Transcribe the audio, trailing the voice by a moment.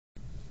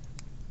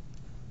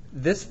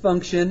this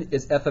function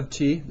is f of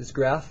t, this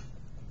graph.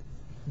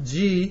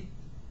 G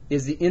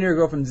is the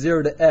integral from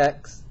 0 to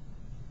x.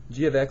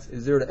 G of x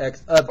is 0 to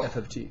x of f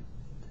of t.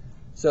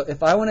 So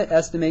if I want to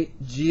estimate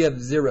g of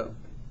 0,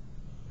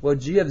 well,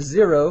 g of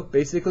 0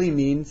 basically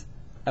means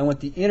I want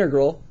the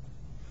integral,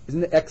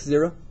 isn't it x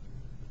 0?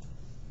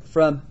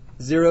 From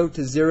 0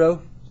 to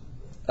 0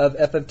 of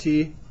f of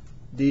t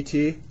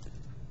dt.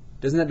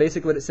 Isn't that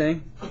basically what it's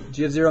saying?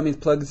 G of 0 means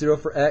plug 0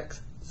 for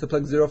x, so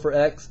plug 0 for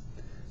x.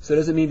 So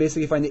does it mean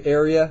basically find the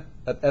area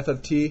of f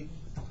of t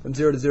from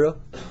 0 to 0?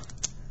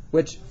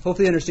 Which,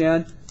 hopefully you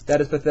understand,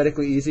 that is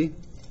pathetically easy.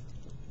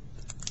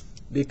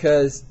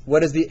 Because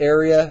what is the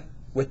area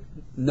with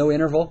no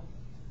interval?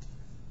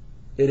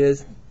 It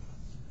is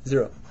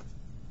 0.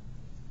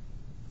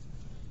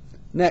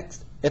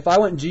 Next, if I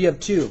want g of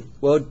 2,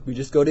 well, we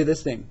just go to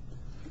this thing.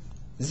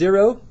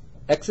 0,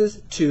 x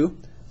is 2,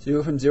 so you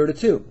go from 0 to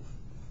 2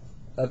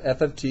 of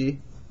f of t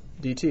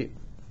dt.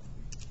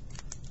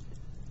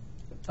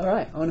 All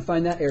right, I want to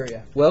find that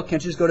area. Well,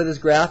 can't you just go to this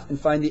graph and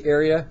find the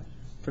area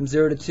from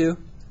 0 to 2?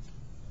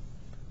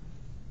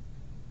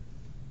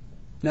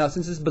 Now,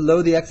 since it's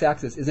below the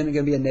x-axis, isn't it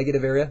going to be a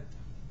negative area?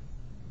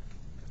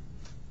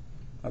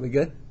 Are we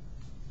good?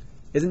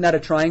 Isn't that a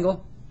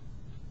triangle?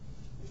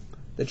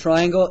 The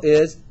triangle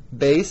is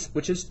base,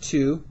 which is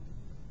 2,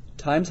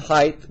 times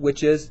height,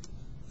 which is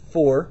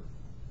 4.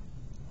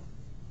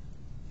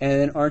 And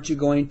then aren't you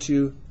going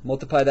to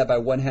multiply that by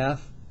 1/2?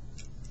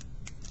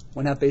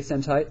 1/2 base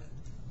times height?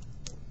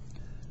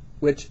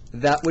 Which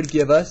that would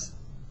give us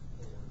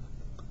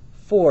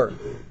 4.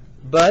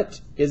 But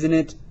isn't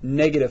it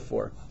negative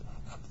 4?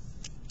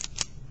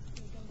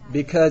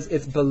 Because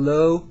it's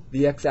below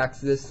the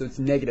x-axis, so it's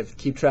negative.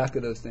 Keep track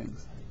of those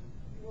things.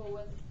 Well,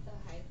 what the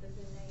height is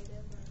a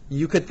negative?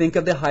 You could think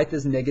of the height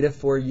as negative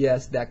 4.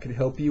 Yes, that could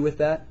help you with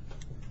that.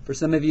 For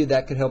some of you,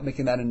 that could help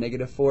making that a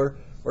negative 4.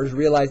 Or just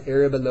realize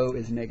area below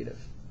is negative.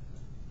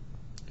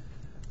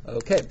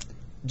 Okay.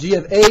 G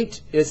of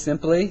 8 is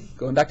simply,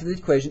 going back to the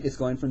equation, it's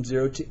going from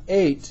 0 to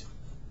 8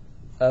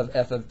 of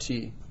f of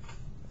t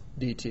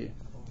dt.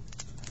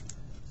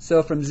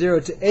 So from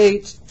 0 to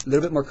 8, a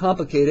little bit more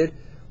complicated.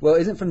 Well,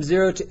 isn't from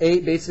 0 to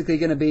 8 basically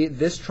going to be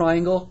this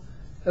triangle?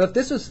 If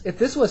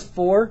this was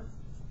 4,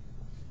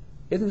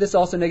 isn't this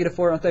also negative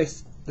 4? Aren't they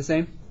the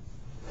same?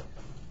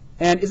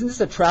 And isn't this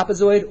a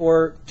trapezoid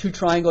or two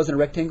triangles in a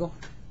rectangle?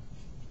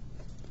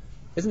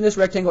 Isn't this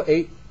rectangle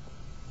 8?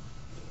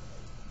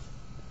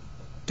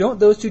 Don't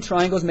those two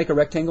triangles make a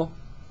rectangle?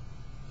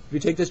 If you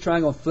take this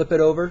triangle and flip it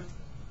over.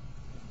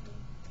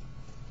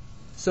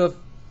 So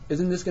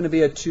isn't this going to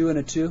be a 2 and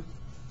a 2?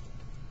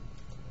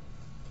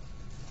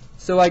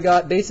 So I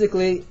got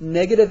basically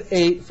negative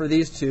 8 for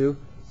these two,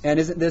 and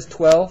isn't this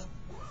 12?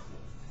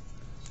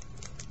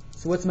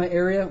 So what's my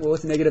area? Well,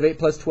 what's negative 8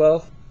 plus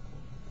 12?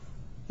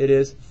 It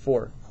is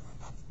 4.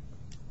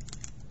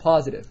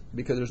 Positive,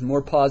 because there's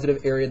more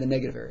positive area than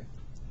negative area.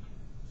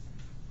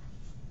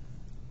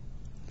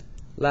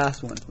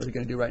 Last one we're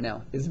going to do right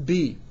now is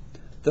B,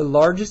 the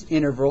largest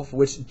interval for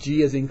which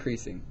g is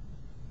increasing.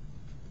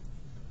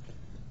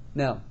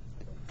 Now,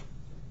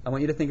 I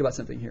want you to think about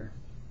something here.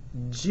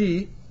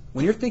 G,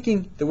 when you're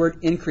thinking the word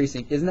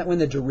increasing, isn't that when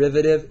the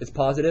derivative is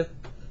positive?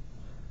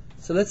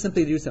 So let's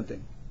simply do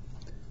something.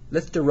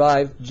 Let's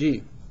derive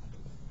g.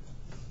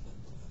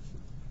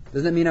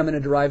 Doesn't that mean I'm going to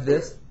derive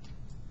this?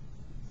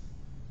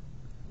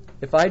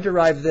 If I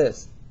derive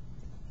this,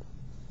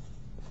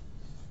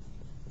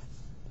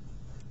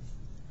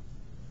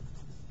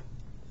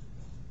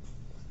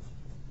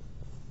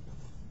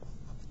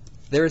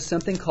 there is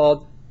something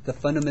called the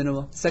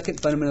second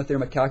fundamental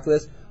theorem of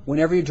calculus.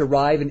 Whenever you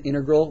derive an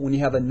integral, when you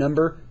have a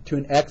number to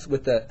an x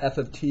with the f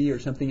of t or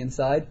something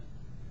inside,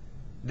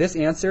 this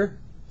answer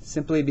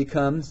simply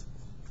becomes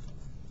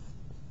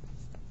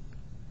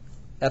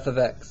f of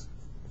x.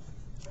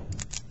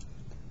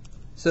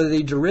 So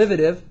the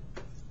derivative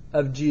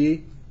of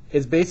g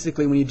is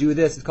basically, when you do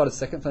this, it's called a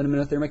second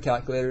fundamental theorem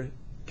of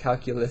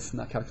calculus,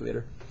 not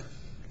calculator,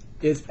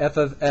 is f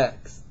of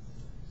x.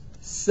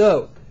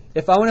 So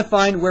if I want to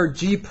find where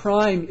g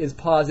prime is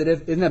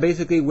positive, isn't that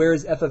basically where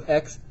is f of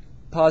x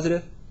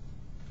positive?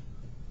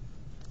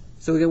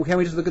 So can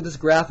we just look at this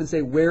graph and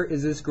say, where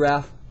is this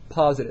graph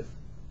positive?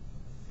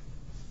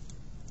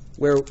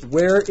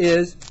 Where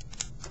is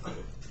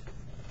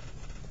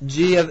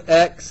g of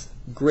x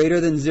greater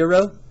than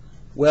 0?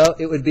 Well,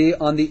 it would be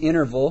on the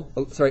interval,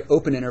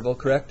 open interval,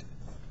 correct?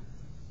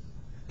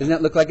 Doesn't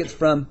that look like it's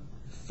from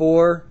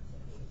 4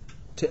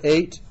 to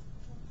 8?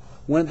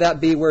 Wouldn't that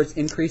be where it's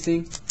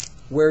increasing,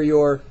 where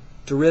your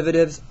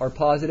derivatives are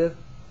positive?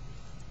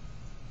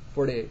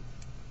 4 to 8.